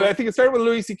 I think it started with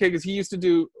Louis C.K. because he used to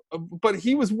do, but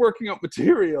he was working up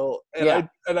material, and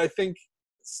I think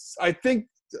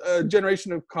a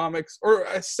generation of comics, or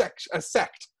a sect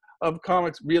of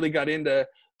comics, really got into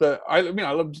I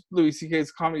loved Louis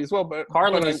C.K.'s comedy as well, but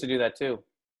Carlin used to do that too.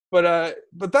 But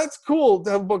that's cool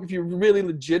to have a book if you're really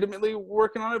legitimately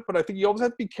working on it. But I think you always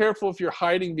have to be careful if you're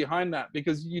hiding behind that,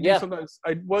 because you do sometimes.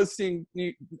 I was seeing,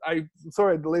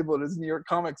 sorry to label it as New York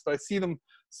comics, but I see them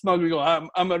smugly go, I'm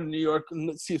out of New York, and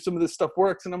let's see if some of this stuff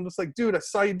works. And I'm just like, dude, I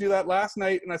saw you do that last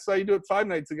night, and I saw you do it 5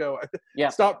 nights ago.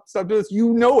 Stop doing this.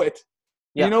 You know it.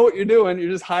 Yeah. You know what you're doing. You're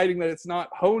just hiding that it's not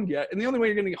honed yet. And the only way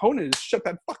you're going to hone it is shut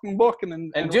that fucking book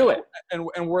and do it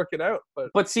and work it out.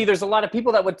 But see, there's a lot of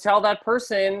people that would tell that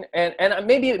person, and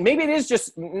maybe it is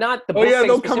just not the book. Oh yeah,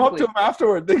 they'll come up to him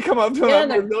afterward. They come up to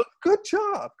him and go, "Good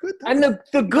job, good." And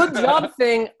the good job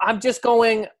thing, I'm just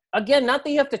going again. Not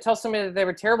that you have to tell somebody that they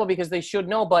were terrible, because they should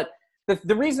know. But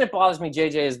the reason it bothers me,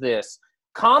 JJ, is this: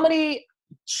 comedy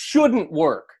shouldn't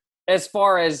work as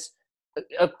far as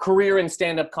a career in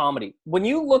stand-up comedy. When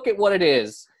you look at what it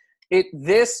is,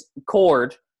 this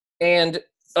chord and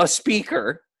a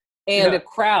speaker and a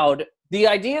crowd, the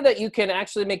idea that you can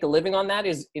actually make a living on that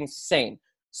is insane.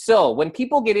 So when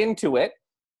people get into it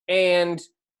and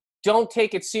don't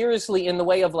take it seriously in the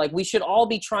way of like, we should all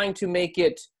be trying to make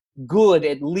it good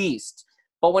at least.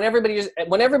 But when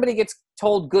everybody gets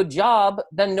told good job,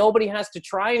 then nobody has to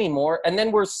try anymore. And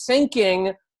then we're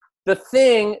sinking the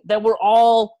thing that we're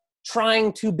all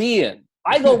trying to be in.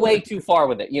 I go way too far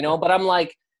with it, but I'm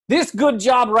like, this good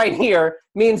job right here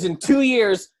means in 2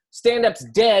 years, stand-up's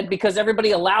dead because everybody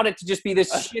allowed it to just be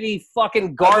this shitty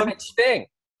fucking garbage thing.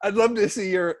 I'd love to see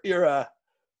your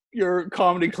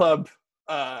comedy club.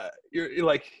 You're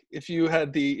like, if you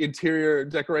had the interior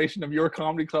decoration of your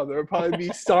comedy club, there would probably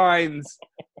be signs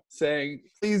saying,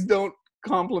 please don't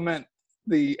compliment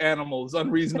the animals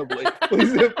unreasonably.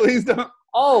 Please don't.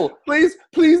 Oh, please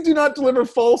do not deliver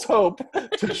false hope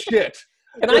to shit.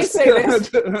 Can I say this?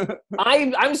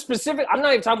 I'm specific. I'm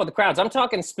not even talking about the crowds. I'm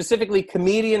talking specifically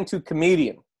comedian to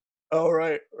comedian. Oh,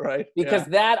 right. Because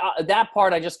that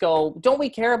part, I just go, don't we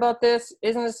care about this?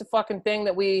 Isn't this a fucking thing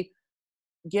that we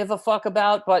give a fuck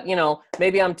about? But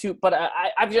maybe I'm too. But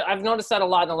I've noticed that a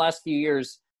lot in the last few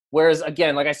years. Whereas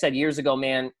again, like I said years ago,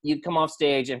 man, you'd come off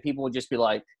stage and people would just be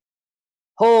like,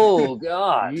 oh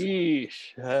God.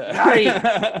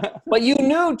 But you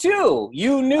knew too.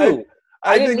 You knew.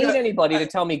 I didn't need anybody to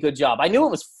tell me good job. I knew it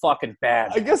was fucking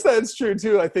bad. I guess that's true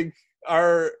too. I think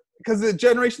because the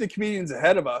generation of comedians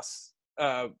ahead of us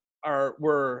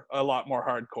were a lot more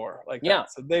hardcore like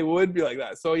that. So they would be like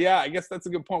that. So yeah, I guess that's a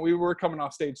good point. We were coming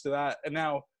off stage to that, and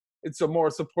now it's a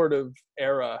more supportive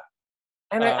era.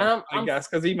 And I guess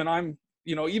because even I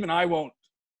won't.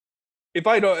 If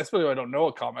I don't, especially if I don't know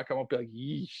a comic, I won't be like,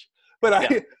 yeesh. But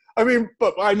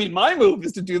I mean, my move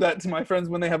is to do that to my friends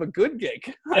when they have a good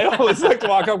gig. I always like to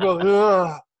walk up and go,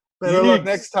 ugh, better luck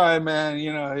next time, man.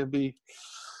 It'll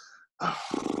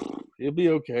be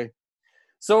okay.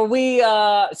 So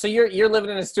so you're living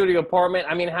in a studio apartment.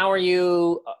 I mean, how are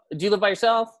you? Do you live by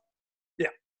yourself?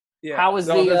 Yeah. How is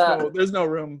there's no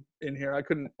room in here. I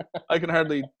can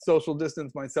hardly social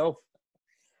distance myself.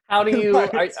 How do you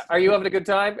are you having a good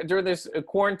time during this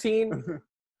quarantine?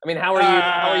 I mean, how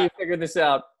are you figuring this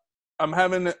out? I'm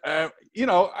having, I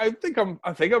think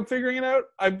I'm figuring it out.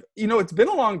 It's been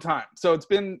a long time. So it's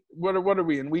been, what are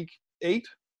we in week 8?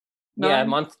 9? Yeah,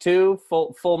 month 2,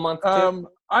 full month 2.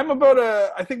 I'm about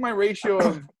I think my ratio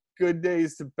of good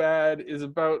days to bad is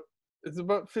about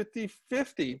 50-50.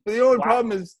 But the only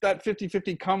problem is that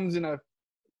 50-50 comes in a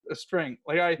string.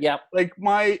 Like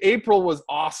my April was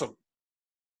awesome.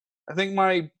 I think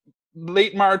my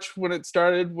late March when it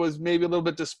started was maybe a little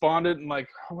bit despondent and like,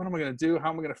 what am I going to do? How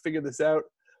am I going to figure this out?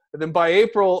 And then by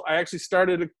April, I actually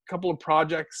started a couple of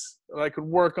projects that I could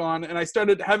work on, and I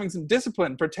started having some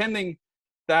discipline, pretending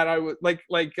that I would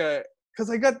because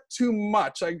I got too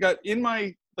much. I got in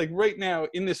my, right now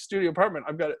in this studio apartment,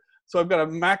 I've got a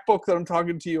MacBook that I'm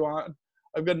talking to you on.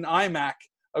 I've got an iMac.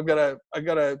 I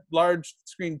got a large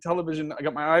screen television. I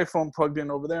got my iPhone plugged in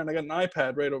over there, and I got an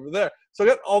iPad right over there. So I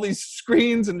got all these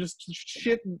screens and just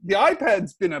shit. The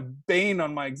iPad's been a bane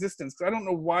on my existence because I don't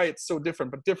know why it's so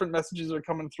different, but different messages are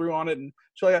coming through on it. And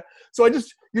so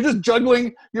you're just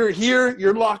juggling. You're here.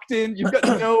 You're locked in. You've got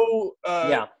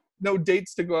no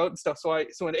dates to go out and stuff.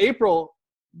 So in April,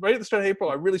 right at the start of April,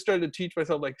 I really started to teach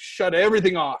myself shut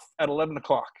everything off at 11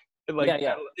 o'clock. In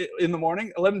the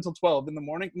morning, 11 till 12 in the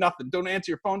morning, nothing. Don't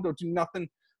answer your phone. Don't do nothing.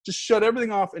 Just shut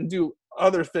everything off and do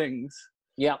other things.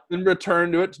 Yeah. Then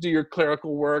return to it to do your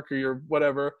clerical work or your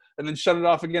whatever, and then shut it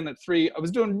off again at 3. I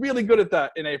was doing really good at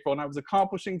that in April, and I was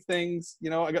accomplishing things.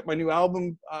 I got my new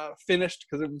album finished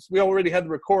because we already had the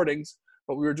recordings,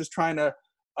 but we were just trying to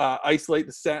isolate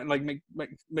the sound,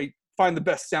 find the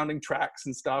best sounding tracks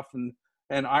and stuff, and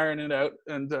iron it out.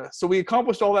 And so we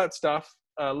accomplished all that stuff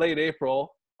late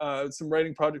April. Some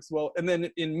writing projects as well, and then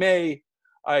in May,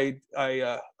 I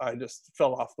just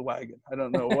fell off the wagon. I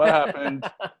don't know what happened,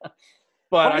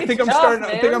 but I think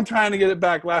I'm trying to get it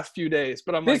back last few days.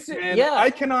 But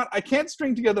I can't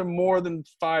string together more than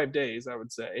 5 days. I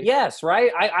would say. Yes,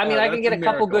 right. I mean, I can get a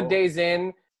couple good days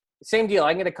in. Same deal.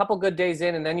 I can get a couple good days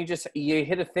in, and then you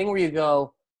hit a thing where you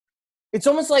go. It's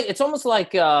almost like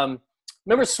remember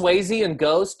Swayze in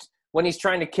Ghost when he's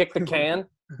trying to kick the can.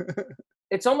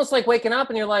 It's almost like waking up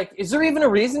and you're like, is there even a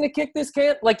reason to kick this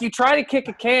can? Like you try to kick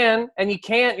a can and you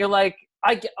can't. You're like,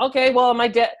 okay, well, am I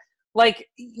dead? Like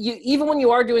even when you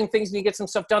are doing things and you get some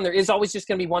stuff done, there is always just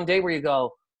going to be one day where you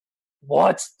go,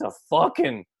 what's the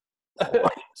fucking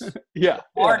point? Yeah.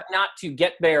 Hard not to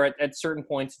get there at certain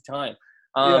points in time.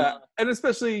 And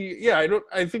especially,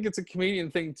 I think it's a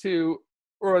comedian thing too,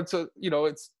 or it's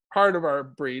it's part of our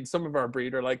breed. Some of our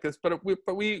breed are like this, but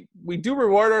we do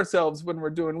reward ourselves when we're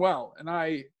doing well, and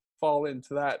I fall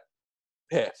into that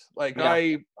pit.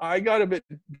 I got a bit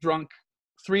drunk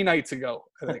 3 nights ago.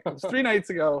 I think it was 3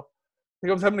 nights ago. I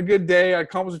think I was having a good day. I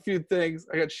accomplished a few things.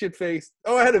 I got shit faced.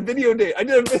 Oh, I had a video date. I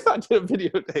did a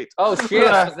video date. Oh shit!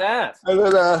 What's that? And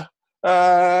then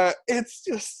it's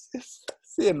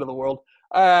the end of the world.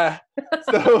 But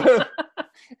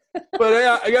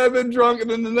I got a bit drunk, and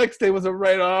then the next day was a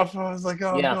write-off. I was like,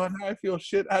 oh God, now I feel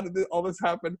shit. How did all this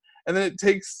happen? And then it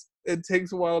takes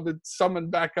a while to summon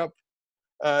back up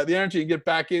the energy and get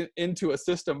back into a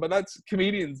system. But that's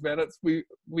comedians, man. That's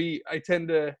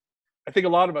I think a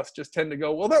lot of us just tend to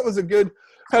go, well, that was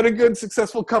had a good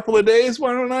successful couple of days.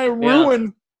 Why don't I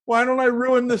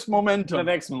ruin this momentum? The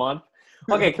next month.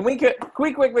 Okay, can we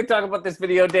quickly talk about this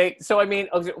video date? So I mean,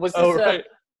 was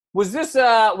this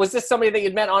was this somebody that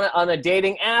you'd met on a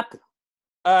dating app?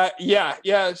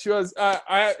 Yeah, she was.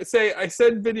 I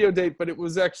said video date, but it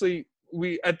was actually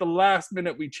at the last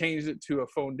minute we changed it to a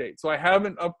phone date. So I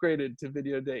haven't upgraded to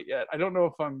video date yet. I don't know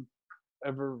if I'm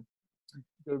ever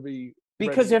going to be.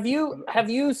 Because have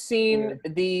you seen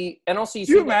and also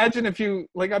do you imagine if you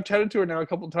I've chatted to her now a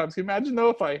couple of times. Can you imagine though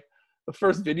if the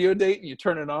first video date and you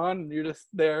turn it on and you're just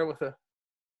there with a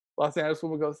Los Angeles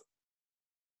woman goes,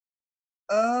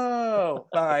 oh,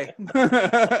 bye.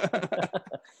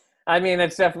 I mean,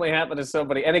 it's definitely happened to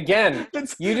somebody. And again,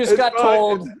 you just got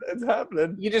told it's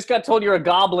happening. You just got told you're a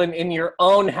goblin in your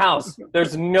own house.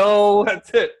 There's no.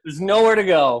 That's it. There's nowhere to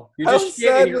go. You're just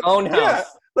shit in your own house. Yeah.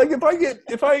 Like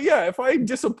if I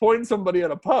disappoint somebody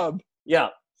at a pub,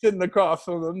 sitting across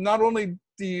from them, not only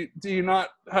do you not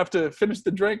have to finish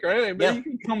the drink or anything, but you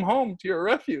can come home to your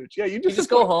refuge. Yeah, you just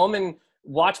go home and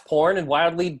watch porn and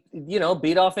wildly,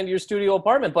 beat off into your studio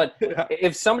apartment. But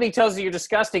if somebody tells you you're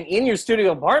disgusting in your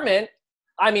studio apartment,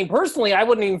 I mean, personally, I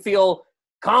wouldn't even feel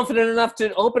confident enough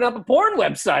to open up a porn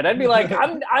website. I'd be like,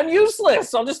 I'm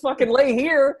useless. I'll just fucking lay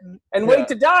here and wait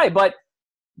to die. But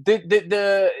you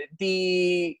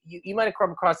might have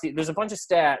come across there's a bunch of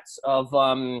stats of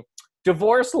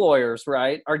divorce lawyers,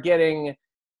 right, are getting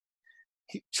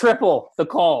triple the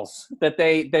calls that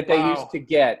they Wow. used to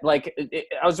get. Like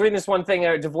I was reading this one thing,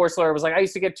 a divorce lawyer was like, I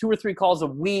used to get 2 or 3 calls a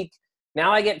week.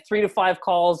 Now I get 3 to 5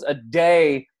 calls a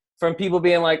day from people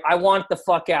being like, I want the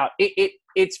fuck out.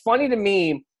 It's funny to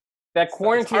me that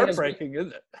quarantine It's heartbreaking,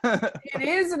 isn't it? it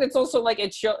is, and it's also like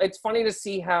it's funny to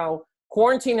see how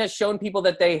quarantine has shown people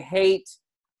that they hate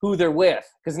who they're with,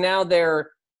 because now they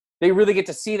really get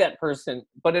to see that person.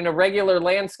 But in a regular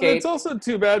Well, landscape, it's also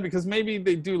too bad because maybe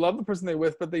they do love the person they're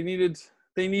with, but they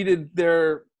needed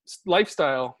their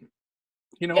lifestyle, or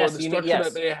Yes, the structure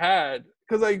that they had.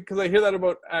 Because I hear that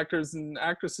about actors and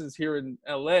actresses here in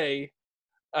LA,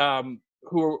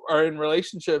 who are in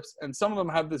relationships, and some of them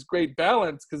have this great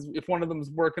balance because if one of them is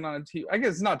working on a TV, I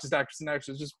guess it's not just actors and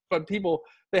actresses, but people,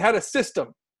 they had a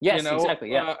system. yes,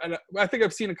 exactly, yeah. And I think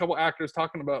I've seen a couple actors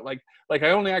talking about like I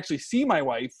only actually see my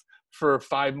wife for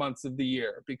 5 months of the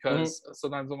year because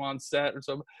sometimes I'm on set or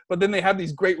so. But then they have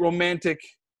these great romantic,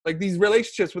 like these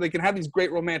relationships where they can have these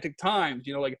great romantic times.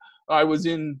 Like I was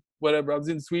in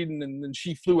Sweden and then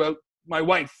she flew out. My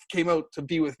wife came out to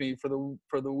be with me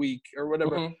for the week or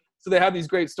whatever. Mm-hmm. So they have these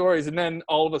great stories, and then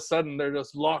all of a sudden they're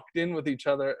just locked in with each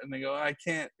other, and they go, I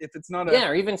can't. If it's not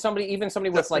or even somebody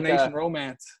with like a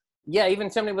romance. Yeah, even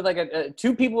somebody with like a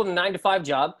 2 people in a 9 to 5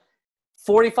 job,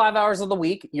 45 hours of the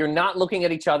week, you're not looking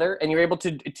at each other, and you're able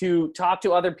to talk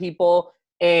to other people.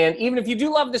 And even if you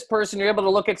do love this person, you're able to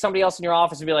look at somebody else in your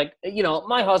office and be like,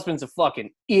 my husband's a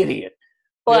fucking idiot.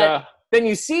 But then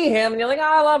you see him and you're like,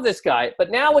 I love this guy.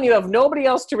 But now when you have nobody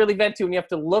else to really vent to and you have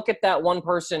to look at that one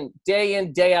person day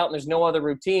in, day out, and there's no other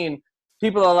routine,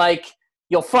 people are like,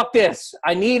 yo, fuck this.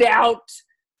 I need out,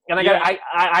 and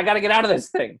I got to get out of this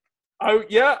thing.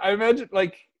 I imagine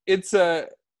like it's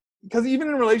because even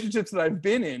in relationships that I've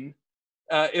been in,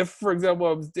 if for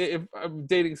example if I'm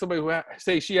dating somebody who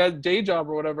say she has a day job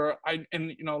or whatever, I'm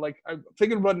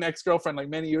thinking about an ex-girlfriend like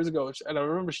many years ago, and I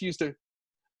remember she used to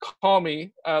call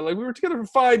me like we were together for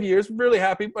 5 years, really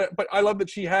happy, but I love that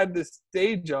she had this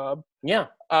day job. Yeah.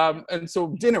 And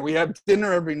so we have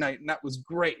dinner every night, and that was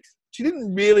great. She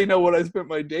didn't really know what I spent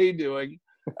my day doing.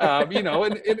 And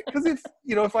because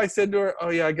if I said to her, oh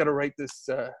yeah, I got to write this,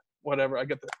 whatever, I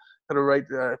got to write,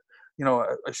 a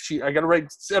sheet, I got to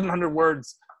write 700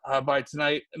 words by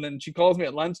tonight. And then she calls me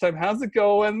at lunchtime, how's it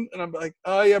going? And I'm like,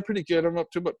 oh yeah, pretty good. I'm up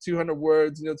to about 200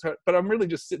 words, but I'm really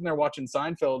just sitting there watching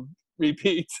Seinfeld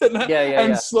repeats.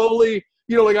 And slowly,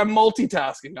 like I'm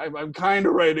multitasking. I'm kind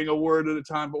of writing a word at a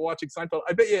time, but watching Seinfeld.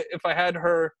 I bet you if I had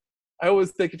her, I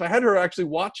always think if I had her actually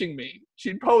watching me,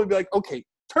 she'd probably be like, okay,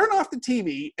 turn off the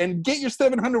TV and get your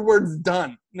 700 words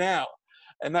done now.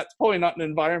 And that's probably not an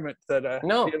environment that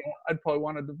I'd probably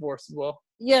want a divorce as well.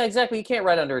 Yeah, exactly. You can't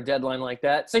write under a deadline like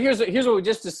that. So here's what we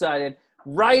just decided.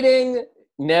 Writing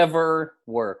never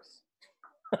works.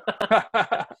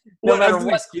 No matter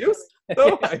what excuse?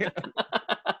 Oh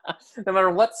no matter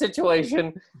what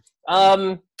situation.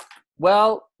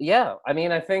 Well, yeah. I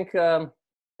mean, I think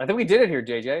we did it here,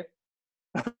 JJ.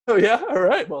 Oh yeah, all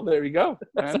right. Well, there you go,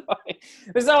 man.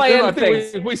 That's how I end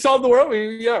things. We solved the world.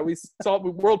 We solved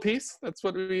world peace. That's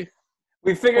what we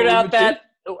figured out that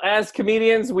as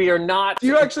comedians, we are not. Do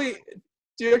you actually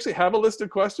have a list of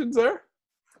questions there?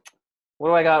 What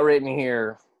do I got written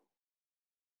here?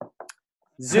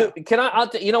 Zoom. Can I?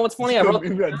 You know what's funny?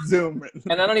 You've got Zoom written,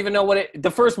 and I don't even know what it.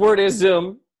 The first word is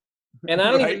Zoom, and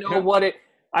I don't even know what it.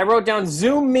 I wrote down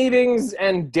Zoom meetings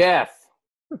and death.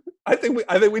 I think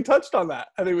we touched on that.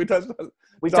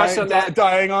 Touched on that.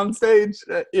 Dying on stage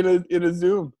in a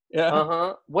Zoom.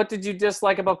 Yeah. What did you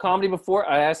dislike about comedy before?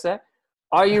 I asked that.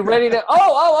 Are you ready to?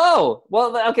 Oh.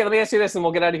 Well, okay. Let me ask you this, and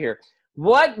we'll get out of here.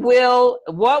 What will?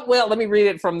 Let me read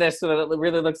it from this so that it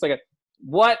really looks like it.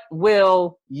 What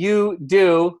will you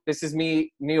do? This is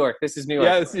me, New York. This is New York.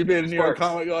 Yeah, this is being a New York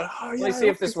comic going, oh yeah. Let me see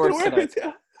if this works tonight.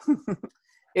 Yeah.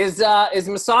 Is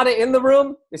Masada in the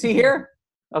room? Is he here?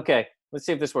 Okay. Let's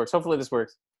see if this works. Hopefully this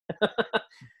works.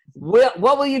 What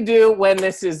will you do when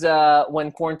this is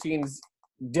when quarantine's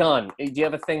done? Do you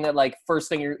have a thing that first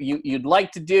thing you'd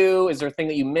like to do? Is there a thing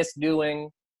that you miss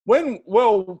doing?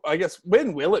 I guess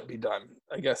when will it be done?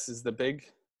 I guess is the big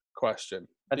question.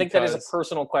 I think that is a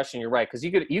personal question. You're right, because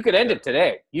you could end it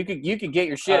today. You could get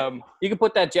your shit. You could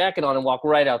put that jacket on and walk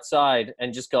right outside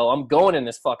and just go, I'm going in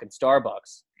this fucking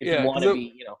Starbucks. If you want to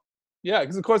be, Yeah,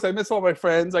 because of course I miss all my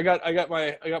friends. I got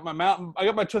my mountain. I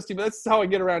got my trusty. But that's how I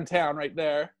get around town, right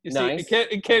there. You nice. See,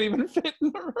 it can't even fit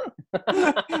in the room.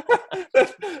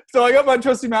 So I got my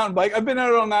trusty mountain bike. I've been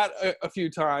out on that a few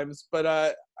times,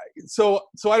 but so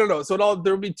I don't know. So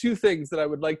there'll be 2 things that I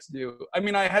would like to do. I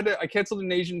mean, I canceled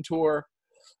an Asian tour.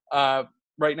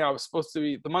 Right now, I was supposed to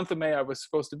be the month of May. I was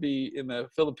supposed to be in the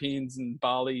Philippines and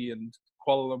Bali and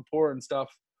Kuala Lumpur and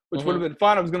stuff, which Mm-hmm. would have been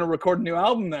fun. I was going to record a new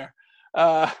album there.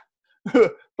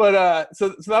 But so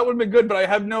that would have been good, but I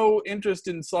have no interest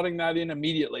in slotting that in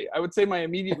immediately. I would say my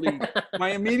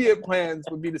immediate plans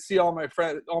would be to see all my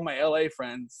LA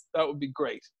friends. That would be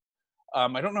great.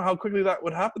 I don't know how quickly that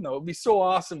would happen though. It would be so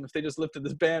awesome if they just lifted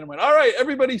this ban and went, all right,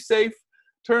 everybody's safe.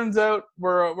 Turns out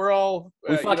we're all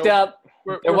we fucked up.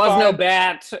 There was no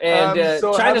bat, and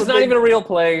so China's not even a real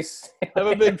place. Have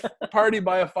a big party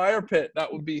by a fire pit.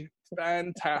 That would be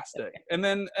fantastic. And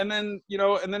then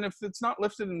if it's not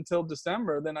lifted until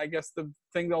December, then I guess the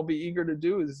thing I'll be eager to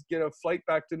do is get a flight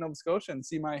back to Nova Scotia and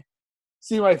see my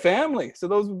family. So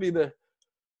those would be they're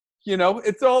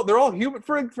all human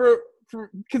for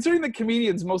considering that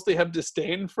comedians mostly have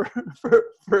disdain for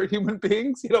human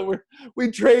beings. We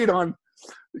trade on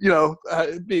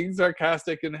being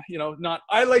sarcastic and not.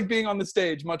 I like being on the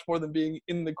stage much more than being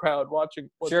in the crowd watching.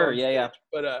 Sure, yeah.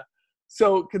 But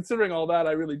so considering all that,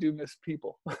 I really do miss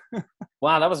people.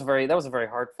 Wow, that was a very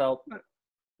heartfelt.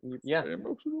 Yeah. Very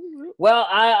emotional, yeah. Well,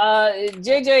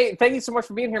 JJ, thank you so much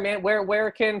for being here, man.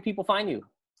 Where can people find you?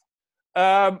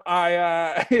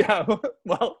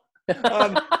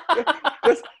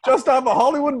 Just off of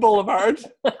Hollywood Boulevard.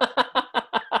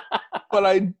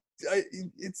 But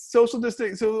it's social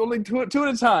distancing, so only two at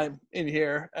a time in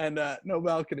here, and no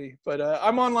balcony. But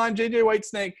I'm online, JJ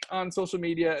Whitesnake, on social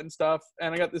media and stuff.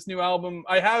 And I got this new album.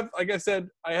 Like I said,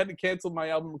 I had to cancel my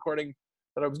album recording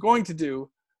that I was going to do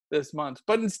this month.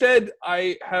 But instead,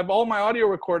 I have all my audio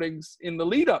recordings in the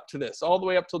lead up to this, all the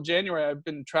way up till January. I've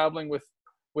been traveling with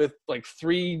like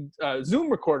 3 Zoom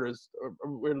recorders,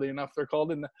 weirdly enough they're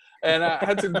called, and I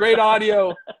had some great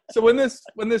audio. So when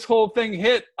this whole thing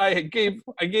hit, I gave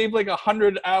like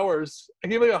 100 hours. I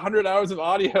gave like 100 hours of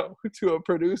audio to a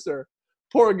producer.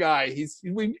 Poor guy.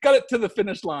 We got it to the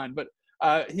finish line, but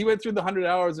he went through the 100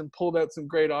 hours and pulled out some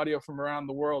great audio from around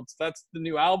the world. So that's the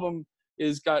new album.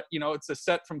 It's a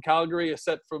set from Calgary, a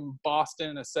set from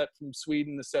Boston, a set from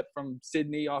Sweden, a set from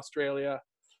Sydney, Australia.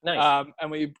 Nice.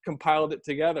 And we compiled it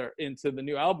together into the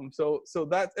new album. So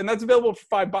that's available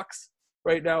for $5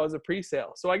 right now as a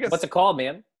pre-sale. So I guess what's it called,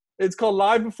 man? It's called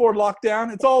Live Before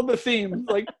Lockdown. It's all the theme.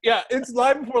 Like, yeah, it's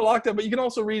Live Before Lockdown, but you can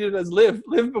also read it as Live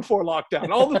Before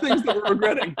Lockdown. All the things that we're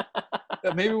regretting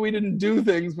that maybe we didn't do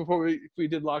things before we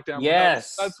did lockdown.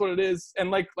 Yes, that's what it is.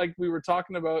 And like we were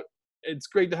talking about, it's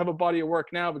great to have a body of work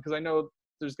now because I know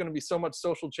there's going to be so much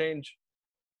social change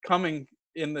coming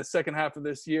in the second half of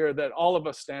this year that all of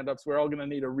us stand-ups, we're all going to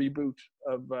need a reboot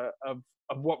of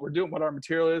what we're doing, what our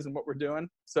material is and what we're doing.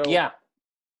 So I'm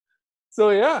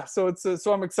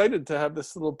excited to have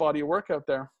this little body of work out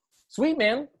there. Sweet,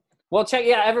 man. Well,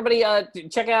 everybody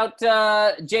check out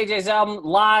JJ's album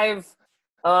Live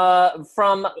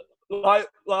from Live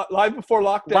Before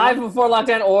Lockdown. Live Before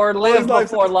Lockdown or Live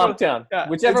Before Lockdown. Yeah,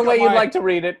 whichever way you'd like to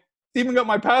read it. Even got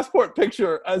my passport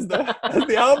picture as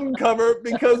the album cover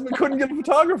because we couldn't get a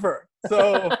photographer.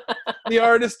 So the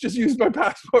artist just used my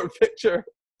passport picture.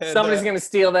 And, somebody's going to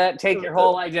steal that, take your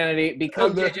whole identity,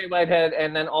 become JJ Whitehead,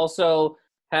 and then also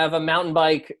have a mountain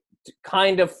bike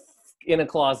kind of in a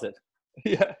closet.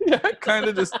 Yeah, kind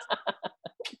of just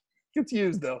gets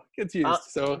used though.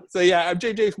 So yeah, I'm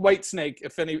JJ Whitesnake.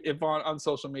 If on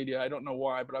social media, I don't know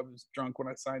why, but I was drunk when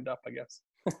I signed up, I guess.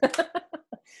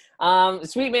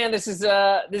 Sweet, man. This is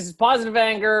Positive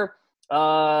Anger,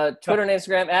 Twitter and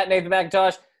Instagram at Nathan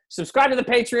McIntosh. Subscribe to the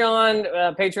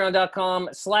Patreon,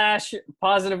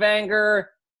 patreon.com/positiveanger.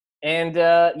 And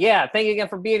thank you again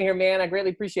for being here, man. I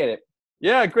greatly appreciate it.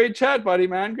 Yeah, great chat, buddy,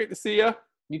 man. Great to see you.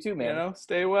 You too, man.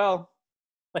 Stay well.